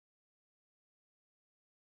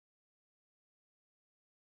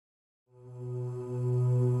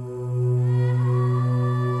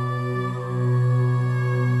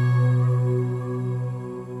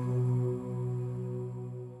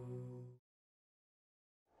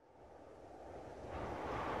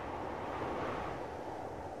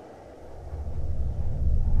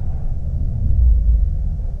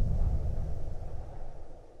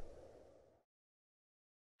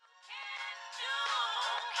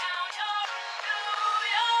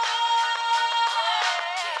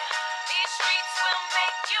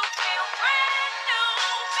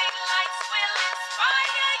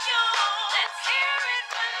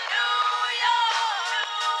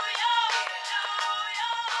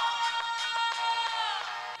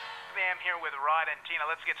here with Rod and Tina.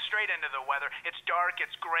 Let's get straight into the weather. It's dark,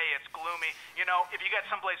 it's gray, it's gloomy. You know, if you got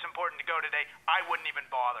someplace important to go today, I wouldn't even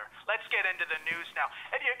bother. Let's get into the news now.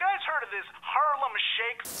 Have you guys heard of this Harlem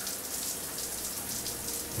Shake?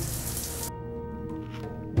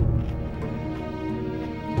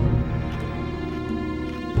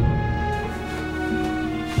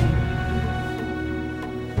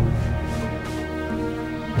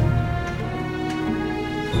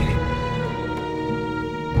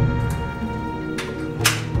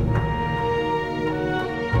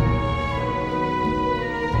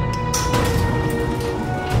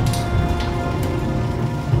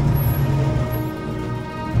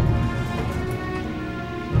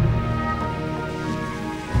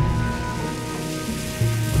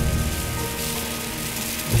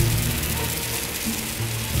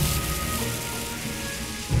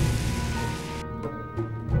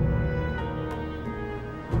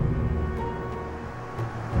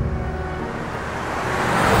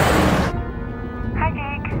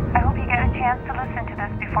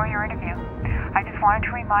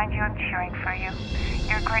 Remind you I'm cheering for you.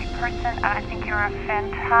 You're a great person, and I think you're a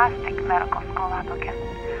fantastic medical school applicant.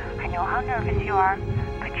 I know how nervous you are,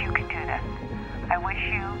 but you can do this. I wish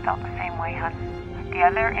you felt the same way, hon. The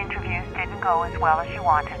other interviews didn't go as well as you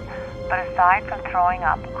wanted, but aside from throwing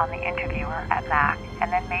up on the interviewer at Mac, and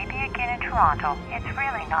then maybe again in Toronto, it's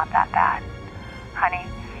really not that bad. Honey,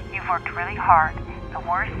 you've worked really hard. The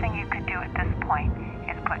worst thing you could do at this point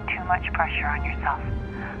is put too much pressure on yourself.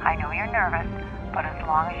 I know you're nervous, but as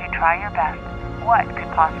long as you try your best, what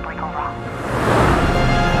could possibly go wrong?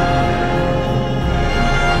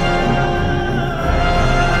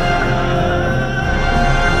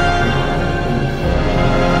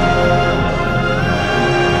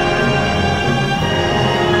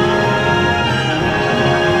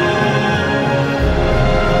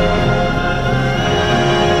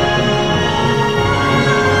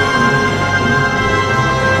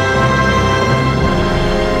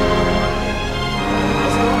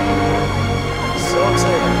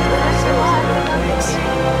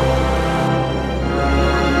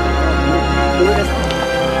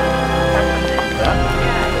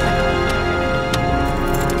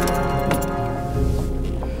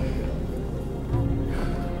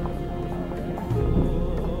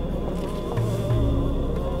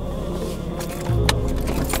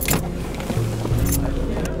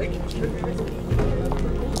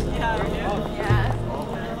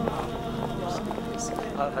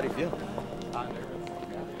 How do you feel? Have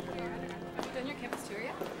you done your campus tour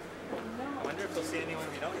yet? I wonder if they'll see anyone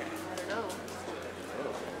we know here. I don't know.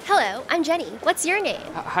 Hello, I'm Jenny. What's your name?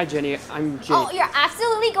 Hi, Jenny. I'm Jake. Oh, you're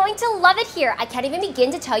absolutely going to love it here. I can't even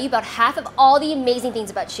begin to tell you about half of all the amazing things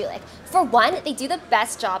about Schulich. For one, they do the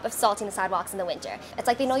best job of salting the sidewalks in the winter. It's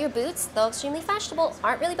like they know your boots, though extremely fashionable,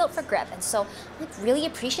 aren't really built for grip, and so I'm like really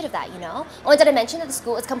appreciative of that, you know? Oh, and did I mention that the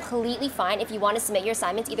school is completely fine if you want to submit your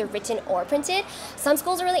assignments either written or printed? Some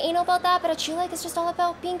schools are really anal about that, but at Schulich it's just all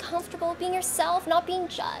about being comfortable, being yourself, not being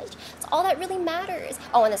judged. It's all that really matters.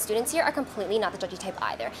 Oh, and the students here are completely not the judgy type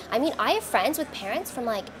either. I mean, I have friends with parents from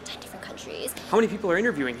like 10 different countries. How many people are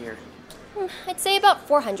interviewing here? I'd say about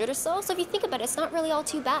 400 or so, so if you think about it, it's not really all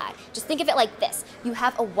too bad. Just think of it like this. You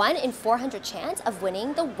have a 1 in 400 chance of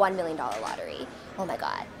winning the $1 million lottery. Oh my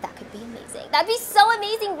god, that could be amazing. That'd be so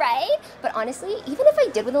amazing, right? But honestly, even if I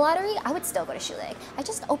did win the lottery, I would still go to Schulich. I'd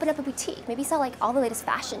just open up a boutique, maybe sell like all the latest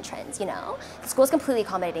fashion trends, you know? The school's completely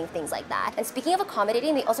accommodating things like that. And speaking of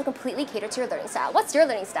accommodating, they also completely cater to your learning style. What's your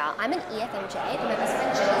learning style? I'm an EFMJ, and my best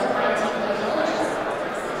friend Jill is an IT.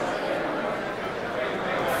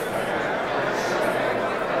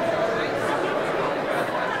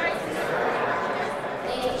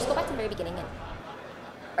 Beginning in.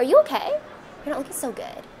 Are you okay? You're not looking so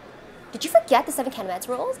good. Did you forget the 7 Canada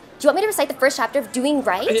rules? Do you want me to recite the first chapter of Doing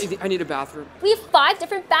Right? I need a bathroom. We have 5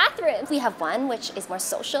 different bathrooms. We have one which is more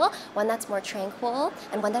social, one that's more tranquil,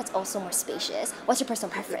 and one that's also more spacious. What's your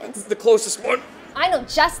personal preference? The closest one. I know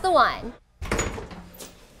just the one.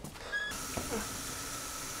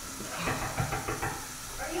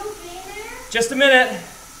 Are you okay there? Just a minute.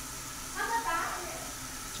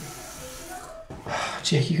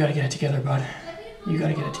 Jake, you gotta get it together, bud. You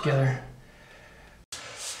gotta get it together.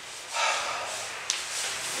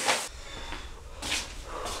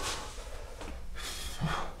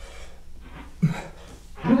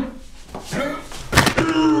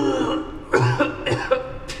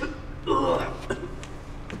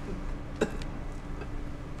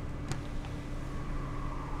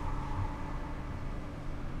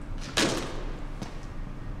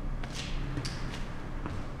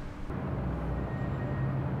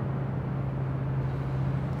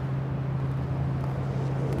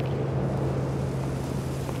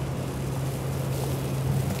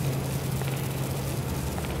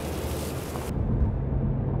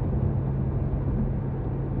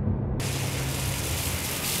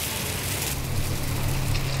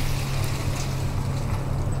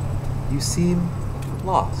 You seem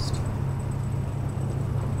lost.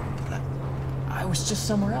 I was just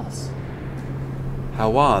somewhere else.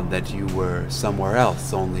 How odd that you were somewhere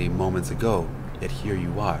else only moments ago, yet here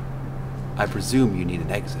you are. I presume you need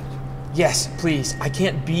an exit. Yes, please. I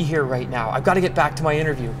can't be here right now. I've got to get back to my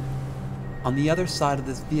interview. On the other side of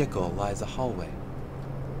this vehicle lies a hallway.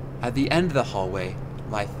 At the end of the hallway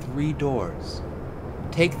lie 3 doors.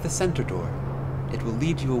 Take the center door. It will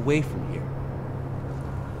lead you away from here.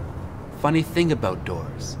 Funny thing about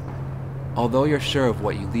doors. Although you're sure of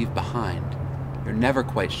what you leave behind, you're never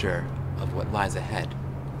quite sure of what lies ahead.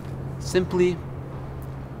 Simply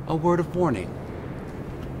a word of warning.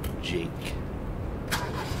 Jake.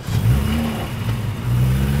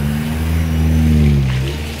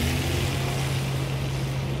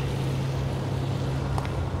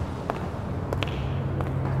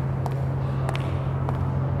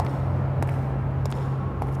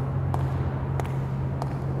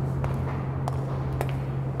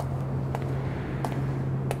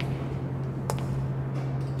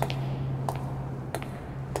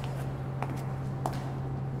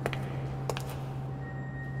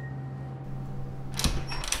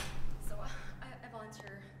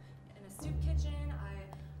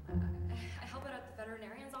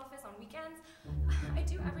 I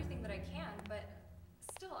do everything that I can, but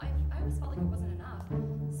still, I always felt like it wasn't enough.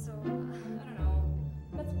 So, I don't know.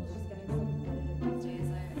 Med school's just getting so competitive these days.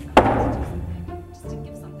 I wanted to do something, just to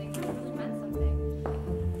give something that really meant something,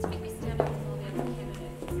 to make me stand out with all the other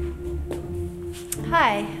candidates.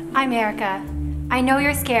 Hi, I'm Erica. I know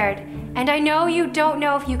you're scared, and I know you don't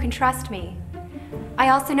know if you can trust me. I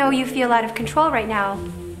also know you feel out of control right now,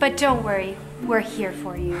 but don't worry. We're here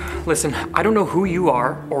for you. Listen, I don't know who you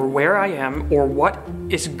are, or where I am, or what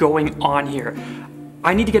is going on here.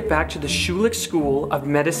 I need to get back to the Schulich School of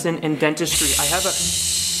Medicine and Dentistry. I have a...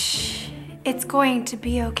 Shh. It's going to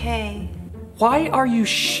be okay. Why are you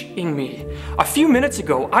shh-ing me? A few minutes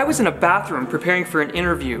ago, I was in a bathroom preparing for an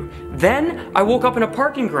interview. Then, I woke up in a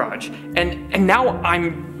parking garage, and now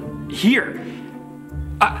I'm here.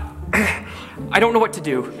 I don't know what to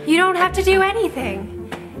do. You don't have to do anything.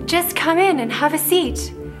 Just come in and have a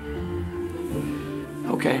seat.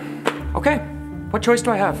 Okay. What choice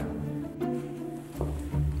do I have?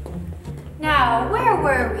 Now, where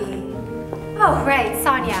were we? Oh, right,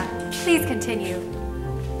 Sonia. Please continue.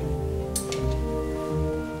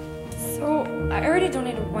 So, I already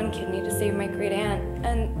donated 1 kidney to save my great aunt,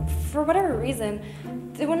 and for whatever reason,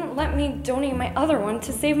 they wouldn't let me donate my other one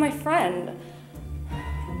to save my friend.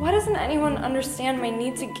 Why doesn't anyone understand my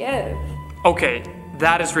need to give? Okay,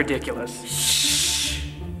 that is ridiculous. Shh.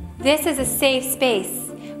 This is a safe space,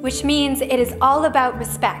 which means it is all about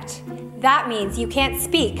respect. That means you can't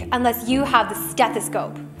speak unless you have the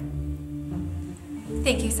stethoscope.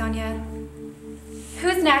 Thank you, Sonia.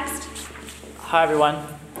 Who's next? Hi, everyone.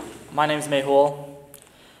 My name's Mehul,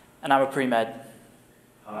 and I'm a pre-med.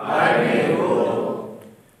 Hi, Mehul.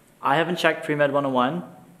 I haven't checked pre-med 101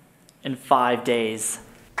 in 5 days.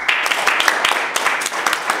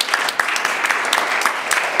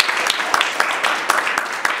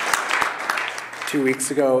 Two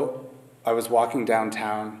weeks ago, I was walking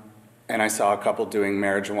downtown and I saw a couple doing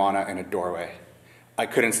marijuana in a doorway. I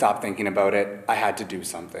couldn't stop thinking about it. I had to do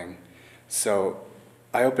something. So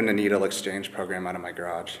I opened a needle exchange program out of my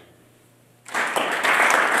garage.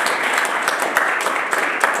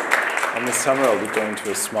 And this summer I'll be going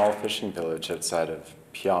to a small fishing village outside of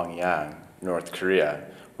Pyongyang, North Korea,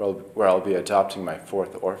 where I'll be adopting my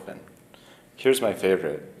 4th orphan. Here's my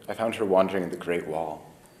favorite. I found her wandering in the Great Wall.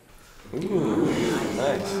 Ooh,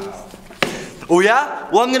 nice. Oh yeah?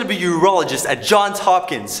 Well, I'm gonna be a urologist at Johns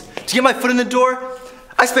Hopkins. To get my foot in the door,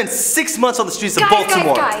 I spent 6 months on the streets of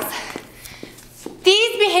Baltimore. Guys.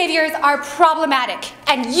 These behaviors are problematic,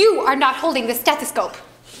 and you are not holding the stethoscope.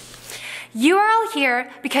 You are all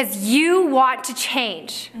here because you want to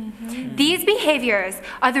change. These behaviors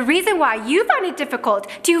are the reason why you find it difficult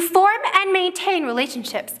to form and maintain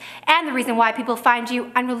relationships, and the reason why people find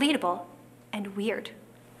you unrelatable and weird.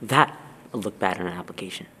 That will look bad on an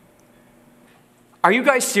application. Are you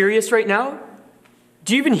guys serious right now?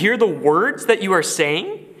 Do you even hear the words that you are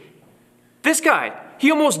saying? This guy, he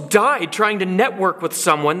almost died trying to network with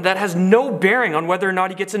someone that has no bearing on whether or not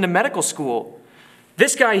he gets into medical school.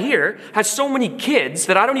 This guy here has so many kids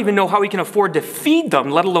that I don't even know how he can afford to feed them,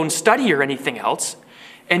 let alone study or anything else.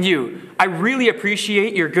 And you, I really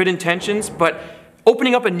appreciate your good intentions, but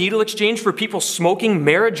opening up a needle exchange for people smoking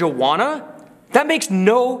marijuana? That makes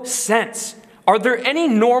no sense. Are there any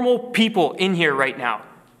normal people in here right now?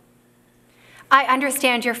 I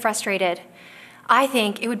understand you're frustrated. I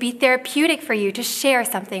think it would be therapeutic for you to share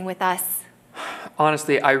something with us.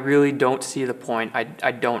 Honestly, I really don't see the point.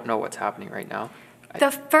 I don't know what's happening right now.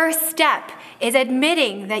 The first step is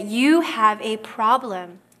admitting that you have a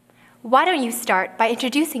problem. Why don't you start by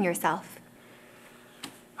introducing yourself?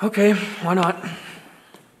 Okay, why not?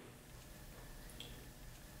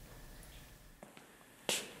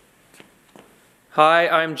 Hi,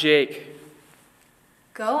 I'm Jake.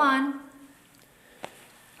 Go on.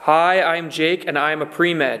 Hi, I'm Jake, and I'm a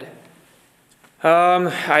pre-med.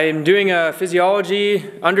 I'm doing a physiology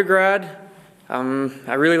undergrad.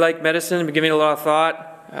 I really like medicine, been giving it a lot of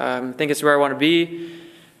thought. I think it's where I want to be.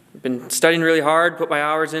 I've been studying really hard, put my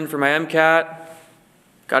hours in for my MCAT,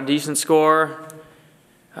 got a decent score.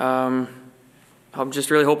 I'm just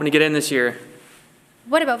really hoping to get in this year.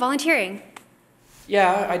 What about volunteering?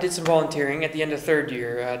 Yeah, I did some volunteering at the end of third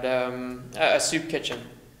year at a soup kitchen.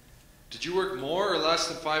 Did you work more or less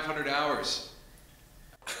than 500 hours?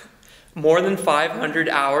 More than 500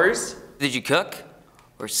 hours? Did you cook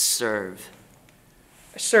or serve?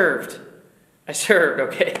 I served,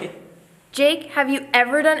 okay. Jake, have you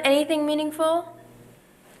ever done anything meaningful?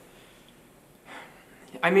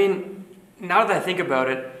 I mean, now that I think about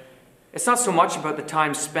it, it's not so much about the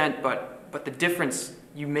time spent, but the difference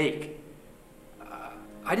you make.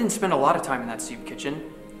 I didn't spend a lot of time in that soup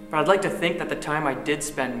kitchen, but I'd like to think that the time I did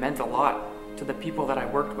spend meant a lot to the people that I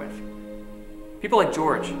worked with. People like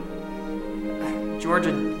George. George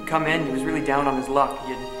had come in, he was really down on his luck.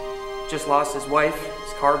 He had just lost his wife,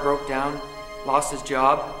 his car broke down, lost his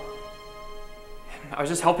job. I was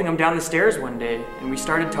just helping him down the stairs one day, and we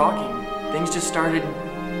started talking. Things just started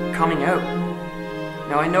coming out.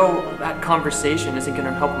 Now I know that conversation isn't going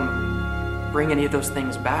to help him bring any of those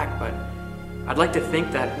things back, but I'd like to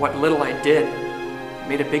think that what little I did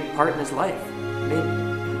made a big part in his life. Made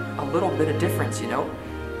a little bit of difference, you know?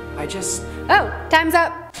 Oh, time's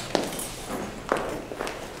up.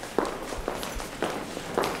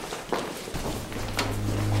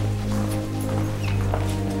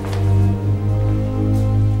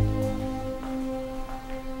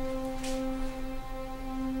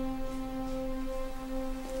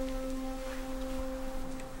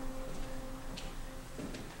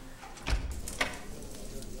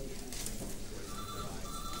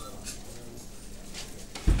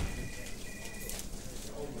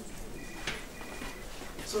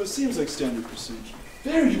 So it seems like standard procedure.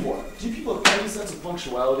 There you are. Do you people have any sense of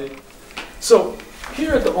punctuality? So,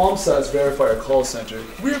 here at the Almsize Verifier Call Center,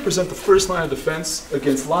 we represent the first line of defense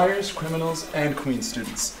against liars, criminals, and Queen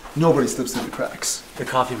students. Nobody slips through the cracks. The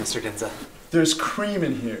coffee, Mr. Dinza. There's cream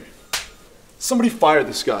in here. Somebody fired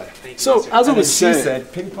this guy. So, as I was saying... She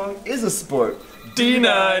said ping pong is a sport.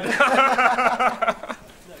 Denied!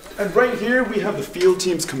 And right here, we have the field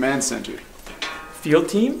team's command center. Field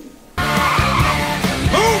team?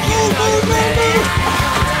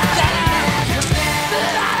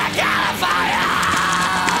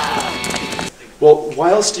 Well, why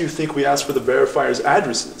else do you think we asked for the verifier's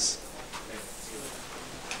addresses?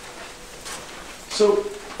 So,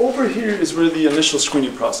 over here is where the initial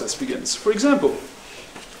screening process begins. For example,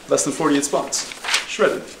 less than 48 spots,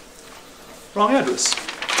 shredded. Wrong address,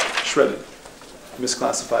 shredded.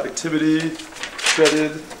 Misclassified activity,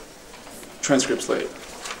 shredded. Transcripts late,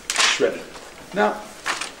 shredded. Now,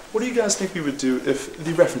 what do you guys think we would do if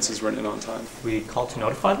the references weren't in on time? We call to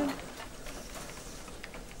notify them?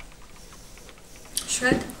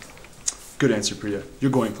 Shred? Good answer, Priya.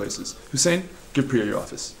 You're going places. Hussein, give Priya your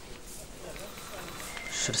office.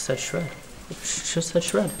 Should have said shred. Should have said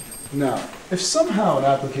shred. Now, if somehow an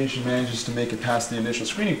application manages to make it past the initial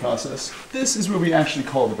screening process, this is where we actually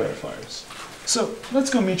call the verifiers. So, let's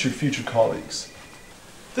go meet your future colleagues.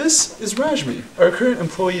 This is Rajmi, our current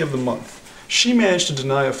employee of the month. She managed to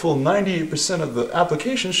deny a full 98% of the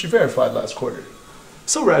applications she verified last quarter.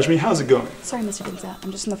 So Rajmi, how's it going? Sorry, Mr. Dinza.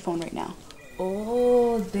 I'm just on the phone right now.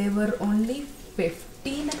 Oh, they were only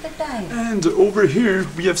 15 at the time. And over here,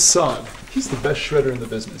 we have Saad. He's the best shredder in the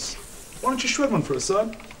business. Why don't you shred one for us,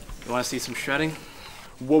 Saad? You want to see some shredding?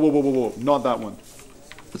 Whoa, whoa, whoa, whoa, whoa. Not that one.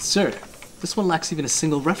 But sir, this one lacks even a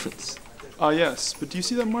single reference. Ah, yes, but do you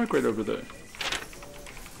see that mark right over there?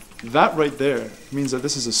 That right there means that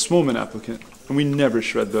this is a Smolman applicant, and we never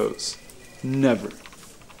shred those. Never.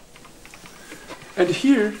 And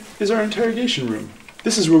here is our interrogation room.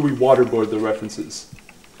 This is where we waterboard the references.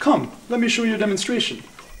 Come, let me show you a demonstration.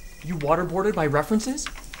 You waterboarded my references?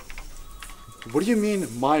 What do you mean,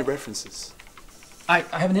 my references? I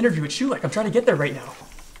have an interview at Schulich. I'm trying to get there right now.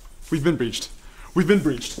 We've been breached. We've been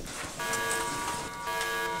breached.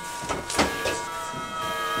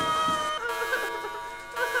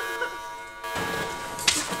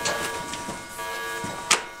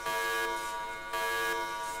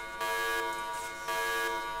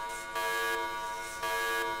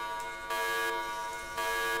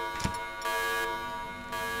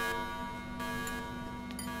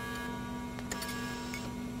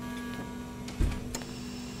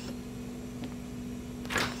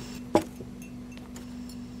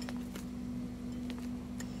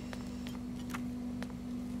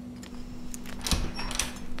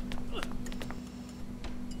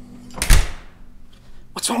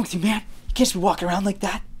 wrong with you, man? You can't just be walking around like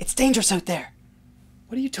that. It's dangerous out there.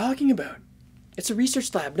 What are you talking about? It's a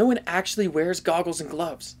research lab. No one actually wears goggles and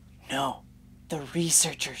gloves. No, the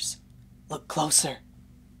researchers. Look closer.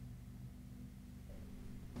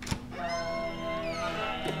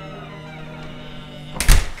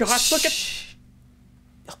 Gosh, look at...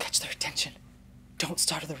 You'll catch their attention. Don't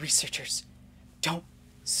startle the researchers. Don't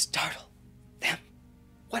startle them.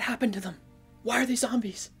 What happened to them? Why are they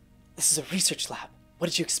zombies? This is a research lab. What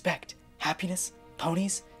did you expect? Happiness?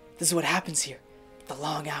 Ponies? This is what happens here. The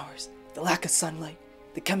long hours, the lack of sunlight,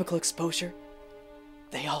 the chemical exposure.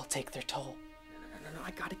 They all take their toll. No,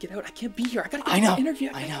 I gotta get out. I can't be here. I gotta get I to know, the interview.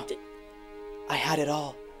 I know. I had it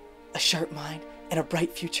all. A sharp mind and a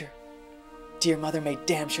bright future. Dear mother made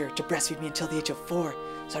damn sure to breastfeed me until the age of 4,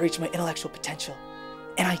 so I reached my intellectual potential.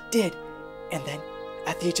 And I did. And then,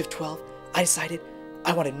 at the age of 12, I decided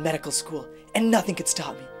I wanted medical school, and nothing could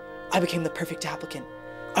stop me. I became the perfect applicant.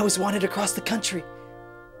 I was wanted across the country.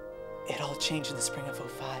 It all changed in the spring of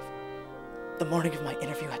 05. The morning of my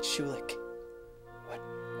interview at Schulich.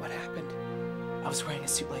 What happened? I was wearing a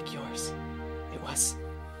suit like yours. It was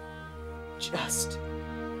just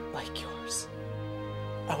like yours.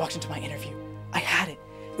 I walked into my interview. I had it.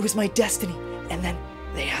 It was my destiny. And then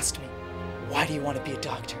they asked me, why do you want to be a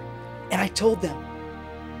doctor? And I told them,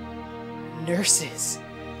 nurses.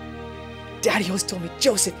 Daddy always told me,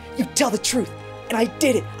 Joseph, you tell the truth. And I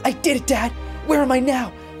did it. I did it, Dad. Where am I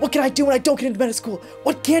now? What can I do when I don't get into medical school?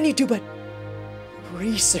 What can you do but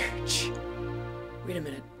research? Wait a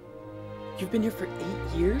minute. You've been here for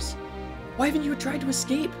 8 years? Why haven't you tried to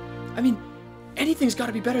escape? I mean, anything's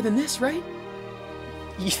gotta be better than this, right?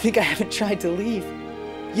 You think I haven't tried to leave?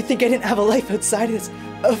 You think I didn't have a life outside of this?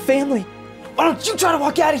 A family? Why don't you try to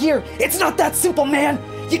walk out of here? It's not that simple, man!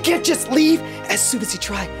 You can't just leave! As soon as you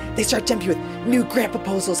try, they start tempting you with new grant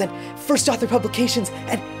proposals and first author publications,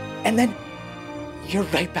 and then you're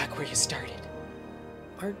right back where you started.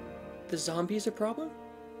 Aren't the zombies a problem?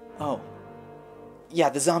 Oh. Yeah,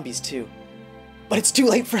 the zombies too. But it's too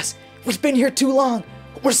late for us. We've been here too long.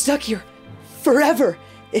 We're stuck here. Forever.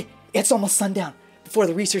 It's almost sundown. Before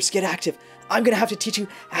the researchers get active, I'm gonna have to teach you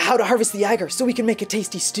how to harvest the agar so we can make a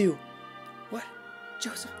tasty stew. What?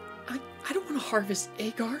 Joseph, I don't want to harvest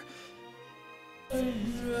agar.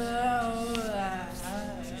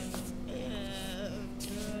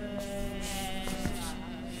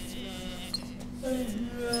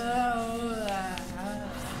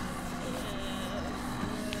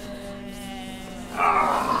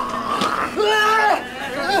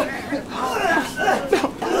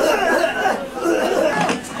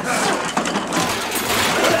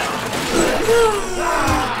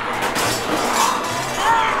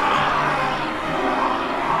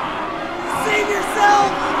 Save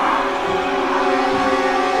yourself!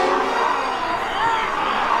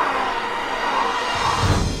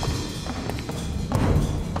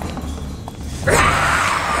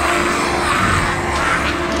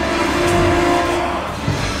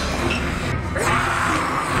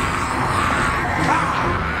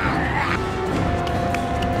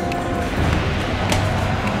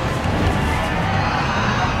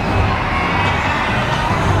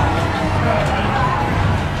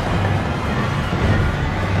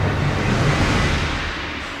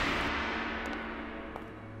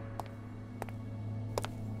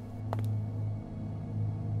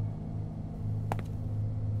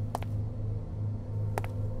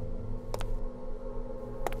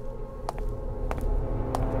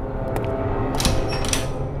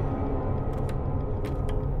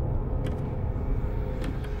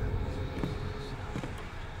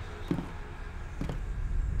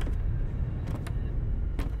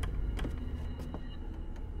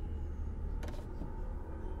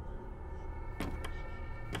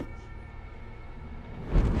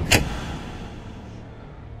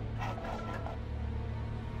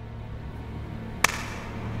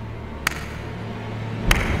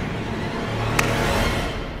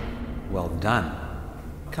 Well done.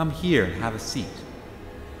 Come here, have a seat.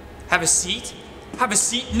 Have a seat? Have a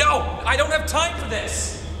seat? No! I don't have time for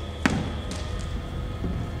this!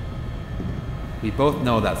 We both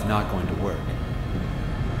know that's not going to work.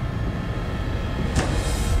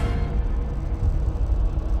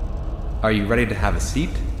 Are you ready to have a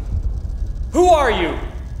seat? Who are you?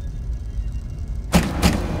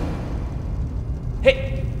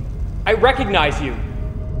 Hey, I recognize you.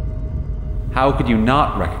 How could you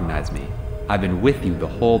not recognize me? I've been with you the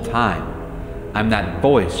whole time. I'm that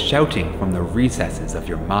voice shouting from the recesses of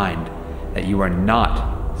your mind that you are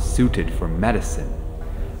not suited for medicine.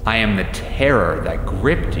 I am the terror that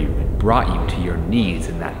gripped you and brought you to your knees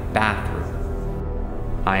in that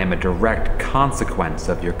bathroom. I am a direct consequence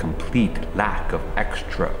of your complete lack of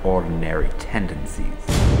extraordinary tendencies.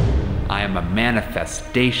 I am a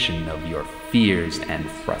manifestation of your fears and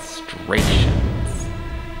frustrations.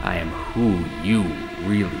 I am who you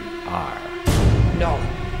really are. No.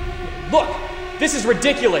 Look, this is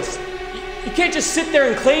ridiculous. You can't just sit there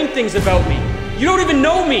and claim things about me. You don't even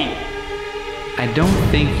know me. I don't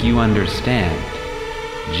think you understand.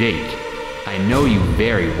 Jake, I know you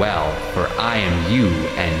very well, for I am you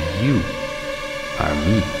and you are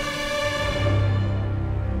me.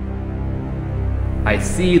 I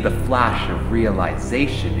see the flash of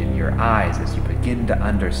realization in your eyes as you begin to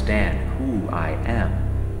understand who I am,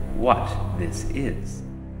 what this is.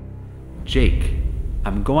 Jake,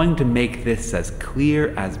 I'm going to make this as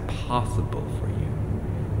clear as possible for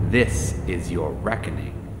you. This is your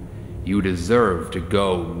reckoning. You deserve to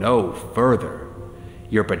go no further.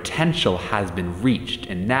 Your potential has been reached,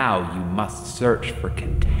 and now you must search for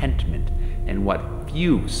contentment in what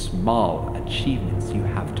few small achievements you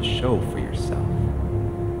have to show for yourself.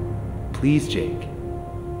 Please, Jake,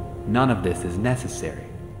 none of this is necessary.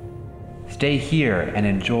 Stay here and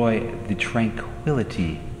enjoy the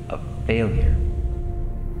tranquility of failure.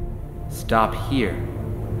 Stop here.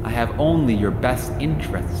 I have only your best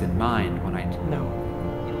interests in mind when I...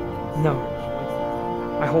 No.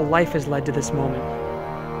 My whole life has led to this moment.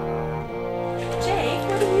 Jake,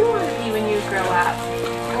 what do you want to be when you grow up?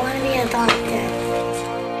 I want to be a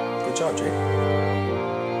doctor. Good job, Jake.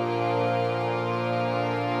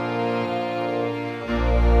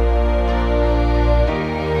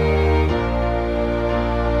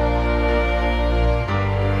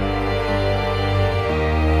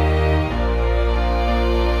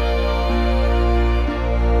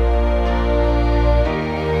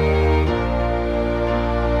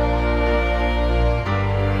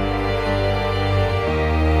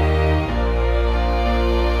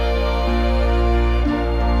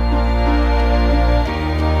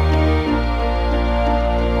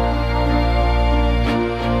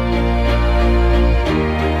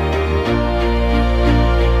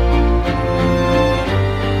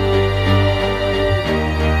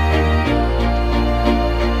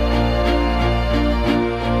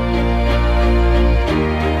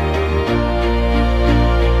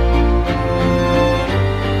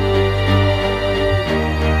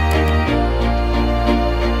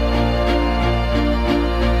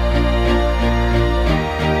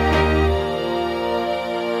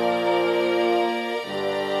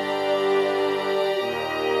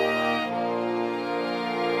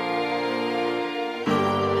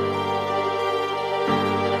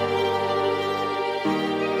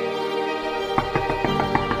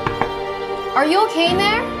 Are you okay in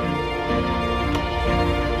there?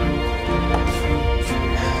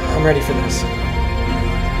 I'm ready for this.